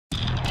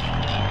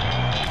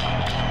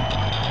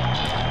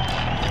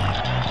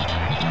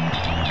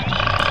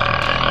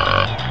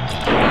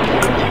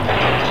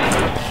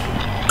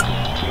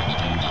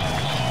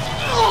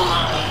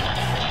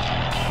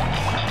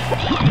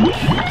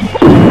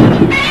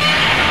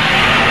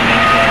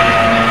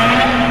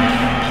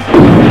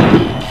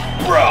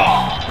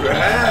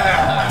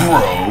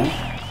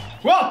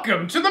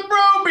welcome to the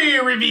Bro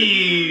Beer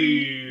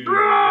Review!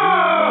 Bros!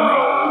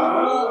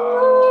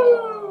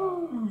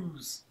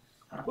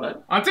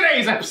 What? On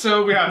today's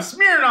episode, we have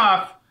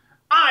Smirnoff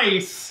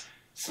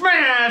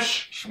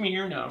Smash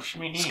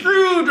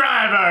Screw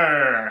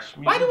Driver!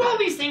 Why do all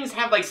these things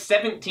have like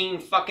 17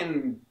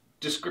 fucking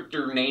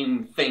descriptor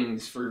name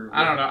things for...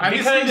 I don't know. I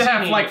just need to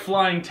have like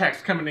flying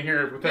text coming in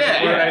here with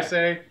every word I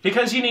say.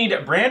 Because you need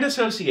brand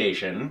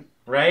association,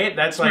 right?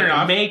 That's like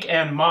Smirnoff. make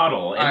and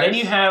model. And then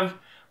you have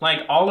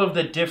like all of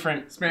the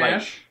different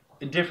Smash.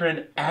 like,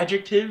 different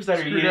adjectives that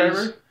are Screwdriver.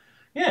 used.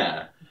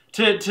 Yeah.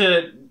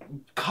 To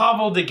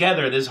cobble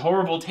together this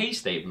horrible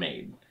taste they've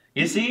made.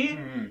 You see?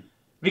 Mm.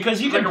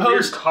 Because you It's can like a weird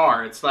post...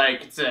 car. It's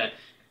like, it's a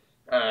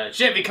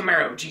Chevy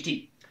Camaro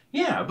GT.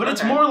 Yeah, but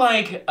it's Okay. more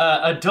like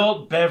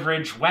adult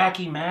beverage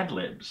wacky Mad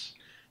Libs.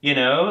 You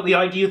know?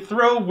 Like you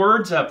throw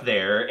words up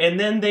there and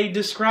then they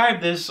describe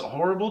this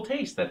horrible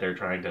taste that they're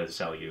trying to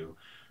sell you.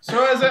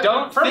 So as a,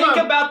 Don't think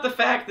about the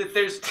fact that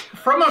there's...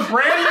 from a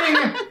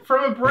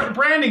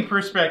branding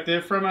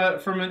perspective, from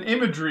an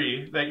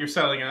imagery that you're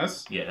selling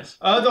us. Yes.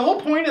 The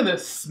whole point of the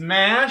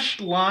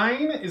Smash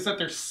line is that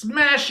they're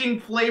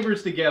smashing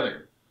flavors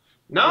together.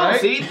 No,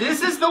 Right? see,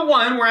 this is the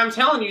one where I'm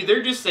telling you,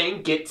 they're just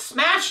saying get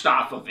smashed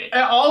off of it.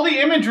 All the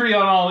imagery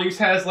on all these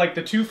has like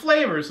the two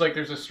flavors. Like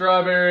there's a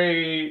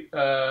strawberry,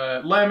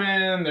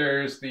 lemon.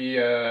 There's the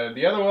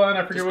other one.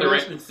 I forget what it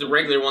is. It's the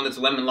regular one that's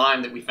lemon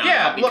lime that we found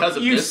Yeah, out because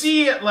of you this.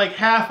 see like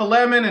half a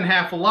lemon and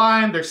half a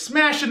lime. They're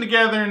smashing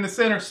together in the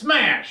center.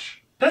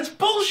 Smash. That's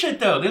bullshit,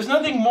 though. There's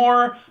nothing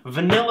more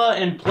vanilla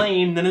and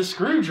plain than a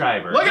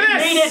screwdriver. Look at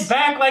They this! made it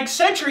back like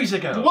centuries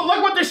ago. Well,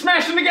 look what they're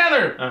smashing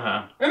together.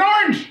 Uh-huh. An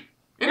orange.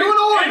 Into an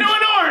orange! Into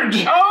an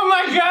orange. Oh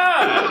my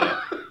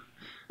god!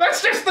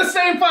 That's just the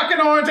same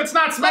fucking orange. It's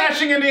not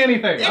smashing into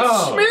anything. It's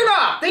Oh.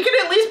 Smirnoff! They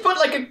could at least put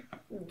like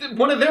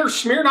one of their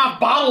Smirnoff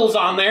bottles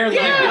on there and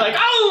they'd be like,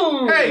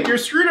 oh! Hey, your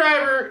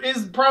screwdriver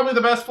is probably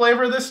the best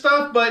flavor of this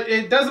stuff, but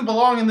it doesn't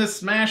belong in this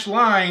Smash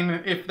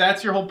line if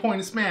that's your whole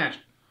point of Smash.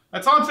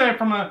 That's all I'm saying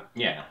from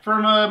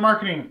a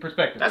marketing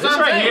perspective. That's This what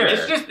I'm right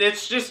saying. here.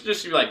 It's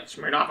just you're like,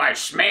 Smirnoff, I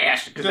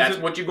smashed, because Does that's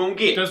it- what you're gonna It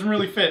get. doesn't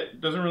really fit.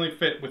 Doesn't really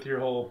fit with your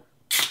whole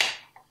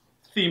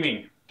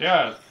theming.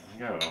 Yeah,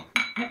 there you go.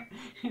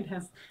 It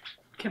has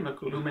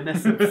chemical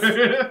luminescence.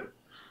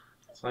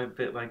 It's like a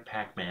bit like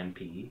Pac-Man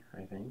pee,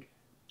 I think.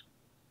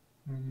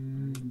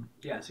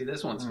 Yeah, see,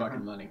 this one's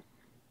fucking money.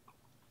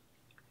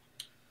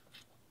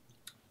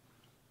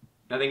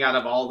 I think out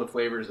of all the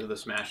flavors of the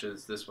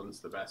Smashes, this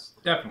one's the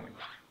best. Definitely.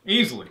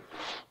 Easily.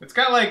 It's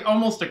got like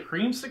almost a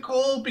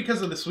creamsicle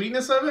because of the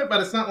sweetness of it, but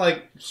it's not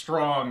like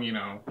strong, you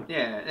know.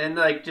 Yeah, and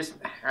like just,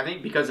 I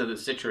think because of the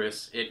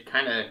citrus, it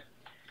kind of,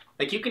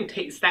 like you can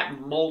taste that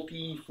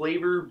malty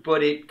flavor,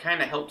 but it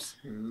kind of helps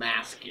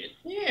mask it.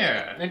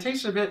 Yeah. It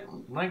tastes a bit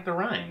like the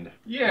rind.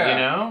 Yeah. You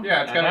know?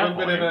 Yeah, it's At got a that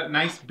little bit of point. a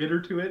nice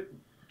bitter to it.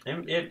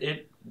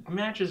 It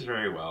matches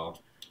very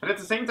well. But at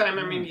the same time,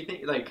 I mean, you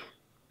think like,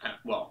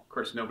 well, of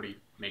course, nobody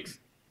makes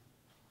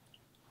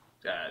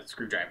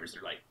screwdrivers.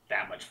 They're like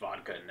that much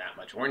vodka and that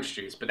much orange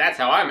juice, but that's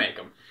how I make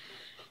them.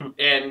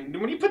 And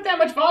when you put that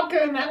much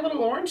vodka in that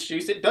little orange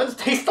juice, it does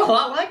taste a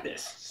lot like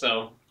this.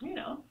 So, you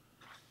know.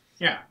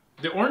 Yeah.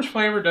 The orange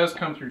flavor does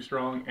come through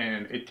strong,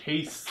 and it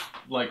tastes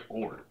like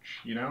orange,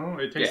 you know?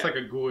 It tastes like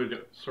a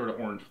good sort of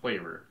orange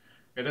flavor.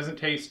 It doesn't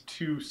taste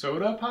too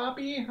soda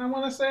poppy, I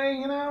want to say,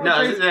 you know?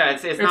 No, It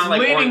tastes- it's not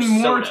like leaning orange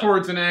more soda.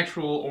 towards an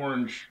actual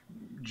orange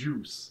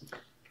juice.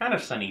 Kind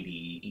of Sunny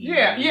D.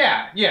 Yeah,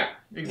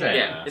 exactly.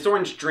 Yeah, it's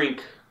orange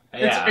drink.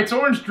 Yeah. It's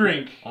orange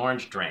drink,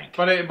 orange drink.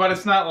 but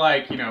it's not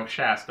like, you know,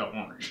 Shasta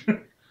orange.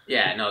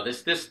 Yeah, no,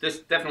 this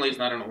definitely is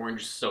not an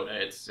orange soda.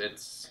 It's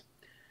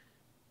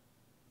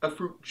a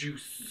fruit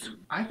juice.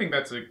 I think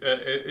that's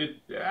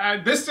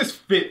this just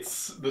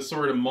fits the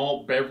sort of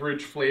malt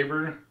beverage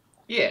flavor.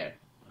 Yeah.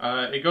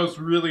 It goes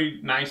really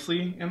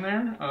nicely in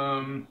there.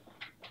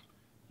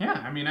 Yeah,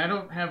 I mean, I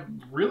don't have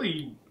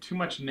really too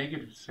much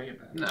negative to say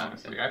about it, No.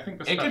 honestly. I think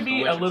the It stuff's could be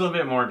delicious. a little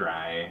bit more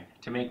dry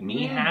to make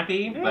me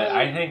happy, but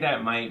I think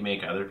that might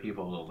make other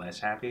people a little less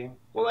happy.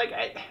 Well, like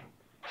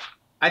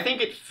I think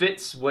it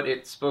fits what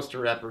it's supposed to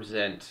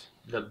represent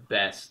the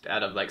best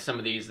out of like some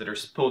of these that are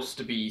supposed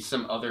to be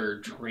some other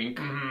drink.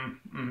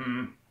 Mm-hmm, mm-hmm.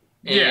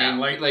 And Yeah,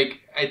 like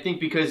I think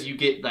because you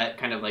get that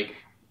kind of like,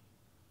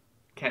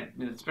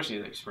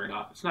 especially like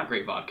Smirnoff, it's not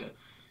great vodka,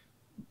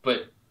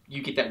 but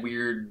you get that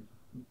weird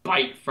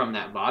bite from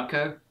that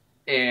vodka,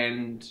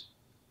 and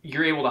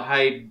you're able to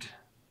hide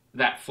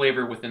that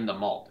flavor within the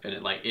malt, and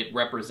it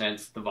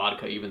represents the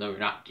vodka even though you're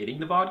not getting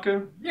the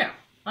vodka. Yeah,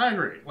 I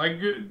agree. Like,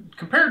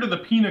 compared to the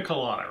pina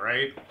colada,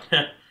 right?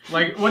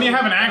 Like, when you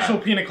have an actual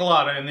pina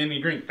colada and then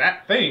you drink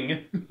that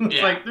thing,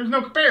 it's like, there's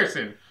no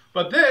comparison.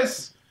 But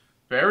this,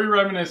 very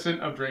reminiscent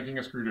of drinking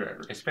a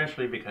screwdriver.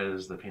 Especially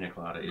because the pina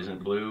colada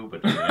isn't blue,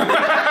 but it's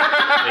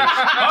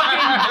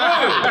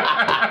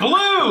fucking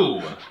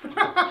blue! Blue!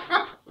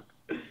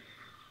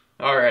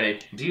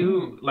 Alrighty. Do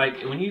you,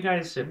 like, when you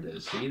guys sip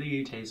this, do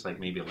you taste like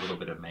maybe a little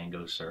bit of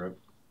mango syrup?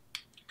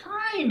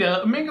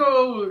 Kinda.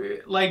 Mango,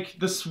 like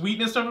the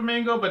sweetness of a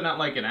mango, but not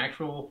like an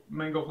actual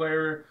mango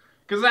flavor.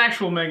 Because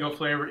actual mango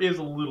flavor is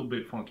a little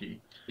bit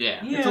funky. Yeah.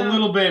 It's a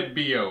little bit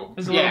BO.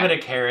 There's a little bit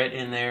of carrot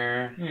in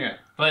there. Yeah.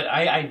 But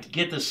I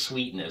get the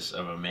sweetness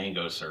of a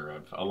mango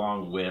syrup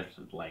along with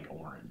like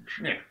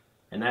orange. Yeah.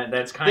 And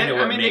that's kind of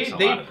what makes a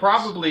lot of they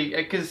probably,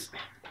 because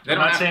they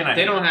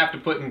they don't have to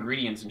put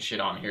ingredients and shit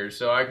on here,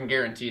 so I can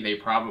guarantee they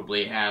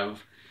probably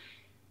have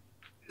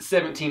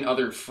 17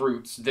 other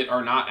fruits that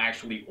are not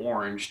actually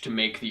orange to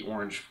make the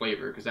orange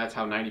flavor, because that's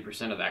how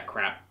 90% of that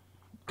crap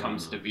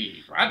comes to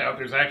be. I doubt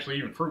there's actually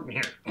even fruit in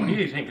here. What do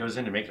you think goes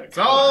into make that? It's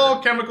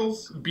all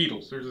chemicals.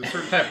 Beetles. There's a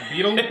certain type of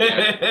beetle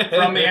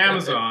from the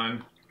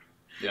Amazon.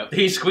 Yep.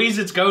 He squeeze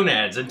its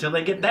gonads until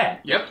they get that.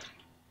 Yep.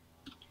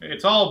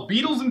 It's all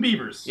beetles and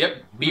beavers.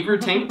 Yep. Beaver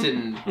taint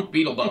and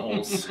beetle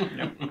buttholes.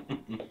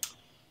 Yep.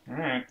 All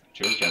right.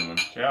 Cheers, gentlemen.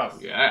 Cheers.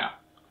 Yeah.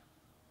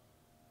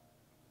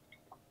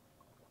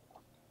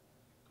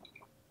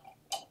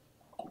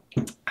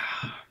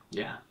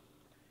 Yeah.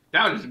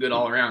 That was just good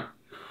all around.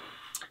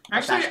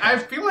 Actually, I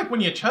feel like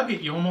when you chug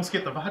it, you almost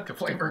get the vodka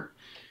flavor.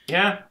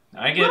 Yeah,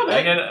 I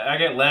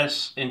get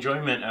less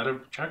enjoyment out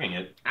of chugging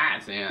it. I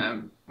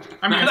mean,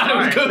 I thought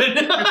it was good.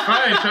 It's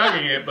fine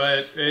chugging it,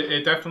 but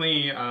it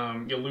definitely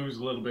you lose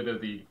a little bit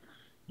of the,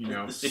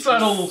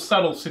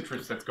 subtle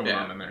citrus that's going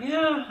on in there.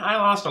 Yeah, I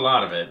lost a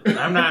lot of it.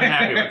 I'm not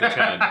happy with the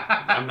chug.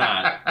 I'm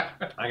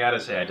not. I gotta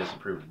say, I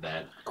disapprove of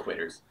that.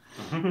 Quitters.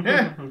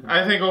 Yeah,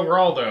 I think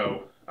overall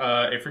though,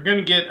 if you're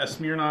gonna get a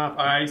Smirnoff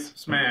Ice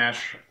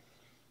Smash,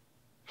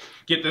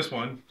 get this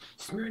one.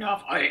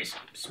 Smirnoff Ice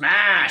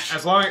Smash.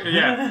 As long,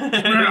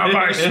 Smirnoff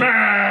Ice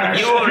Smash.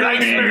 You like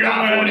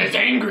Smirnoff when it's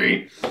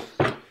angry.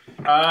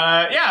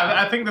 Yeah,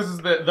 I think this is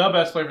the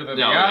best flavor that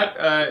they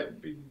got.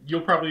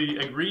 You'll probably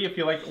agree if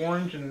you like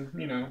orange and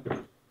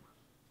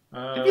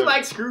if you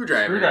like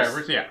screwdrivers.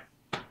 Screwdrivers, yeah,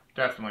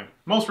 definitely.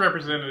 Most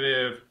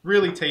representative,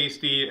 really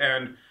tasty,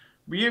 and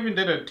we even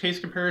did a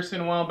taste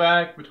comparison a while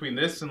back between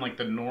this and like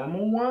the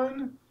normal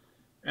one.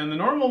 And the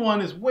normal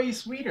one is way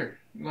sweeter.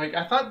 Like,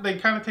 I thought they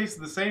kind of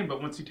tasted the same,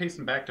 but once you taste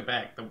them back to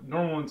back, the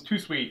normal one's too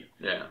sweet.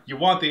 Yeah. You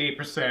want the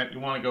 8%, you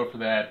want to go for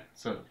that.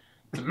 So,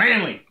 it's a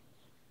manly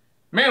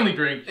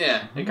drink.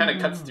 Yeah, it kind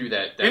of cuts through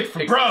that it's for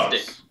pixie bros.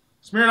 stick.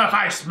 Smirnoff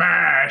Ice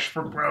Smash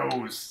for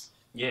bros.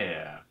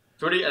 Yeah.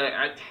 So what do you,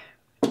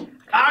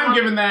 I'm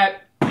giving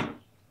that...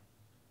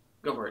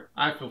 Go for it.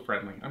 I feel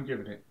friendly. I'm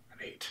giving it an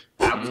 8.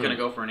 I was going to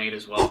go for an 8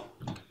 as well.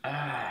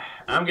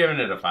 I'm giving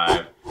it a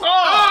 5.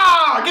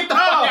 Oh! Get the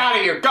fuck out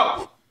of here!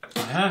 Go!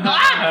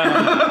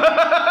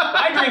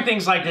 I drink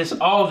things like this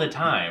all the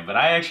time, but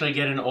I actually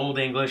get an Old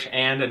English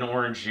and an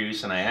orange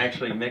juice, and I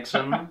actually mix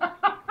them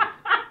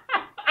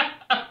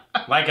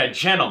like a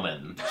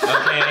gentleman.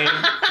 Okay.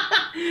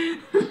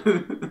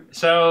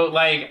 So,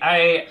 like,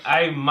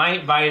 I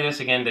might buy this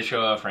again to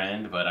show a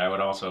friend, but I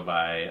would also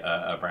buy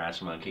a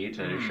brass monkey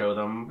to show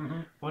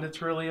them what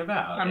it's really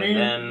about. I mean,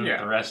 and then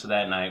the rest of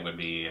that night would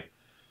be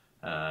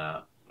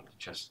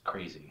just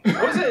crazy.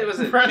 What was it? Was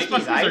it Fresh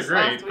Mickey's monkeys are Ice great,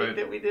 last week but-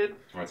 that we did?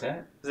 What's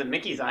that? Was it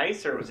Mickey's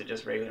Ice or was it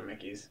just regular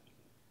Mickey's?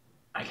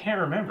 I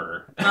can't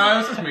remember.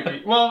 No, this is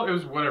Mickey. Well, it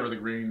was whatever the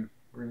green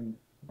can.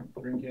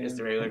 Just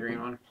the regular green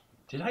one?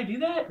 Did I do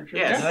that? For sure.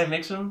 Yes. Did I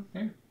mix them?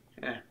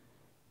 Yeah.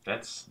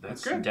 That's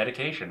good.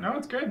 dedication. No,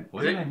 it's good.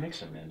 What did I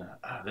mix them in?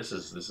 This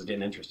is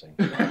getting interesting.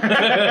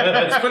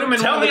 Let's put him in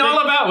Tell me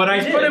all about what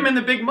I did. Put him in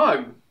the big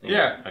mug.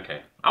 Yeah.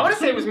 Okay. I want to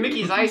say it was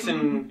Mickey's Ice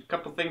and a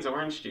couple things of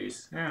orange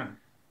juice. Yeah.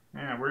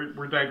 Yeah,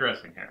 we're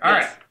digressing here. All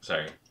right.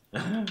 Sorry.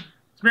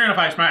 Smirnoff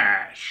Ice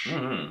Smash.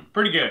 Mm-hmm.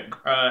 Pretty good.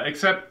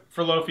 Except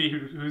for Loafy,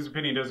 whose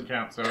opinion doesn't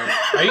count. So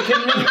Are you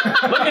kidding me?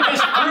 Look at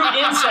this fruit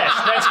incest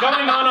that's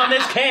going on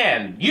this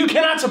can. You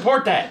cannot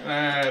support that.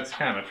 that's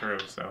kind of true.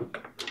 So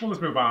we'll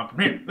just move on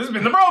from here. This has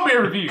been the Bro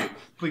Beer Review.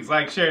 Please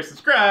like, share,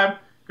 subscribe.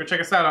 Go check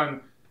us out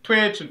on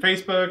Twitch and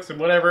Facebooks and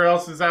whatever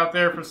else is out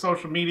there for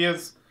social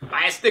medias.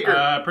 Buy a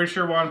sticker. Pretty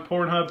sure we're on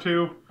Pornhub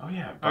too. Oh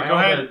yeah. Go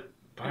ahead.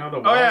 Buy all the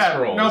Oh wall yeah.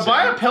 scrolls. No,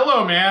 buy a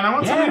pillow, man. I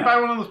want somebody to buy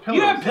one of those pillows.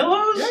 You have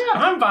pillows? Yeah.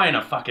 I'm buying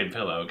a fucking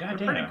pillow. God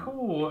They're damn. pretty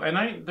cool,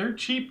 and they're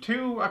cheap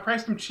too. I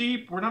priced them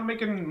cheap. We're not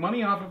making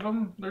money off of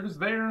them. They're just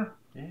there.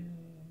 Yeah.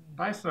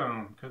 Buy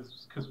some,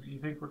 because you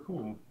think we're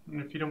cool.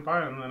 And if you don't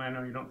buy them, then I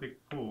know you don't think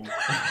we're cool.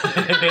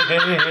 Come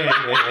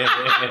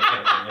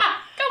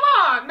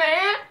on,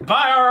 man.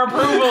 Buy our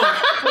approval,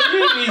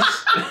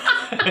 please.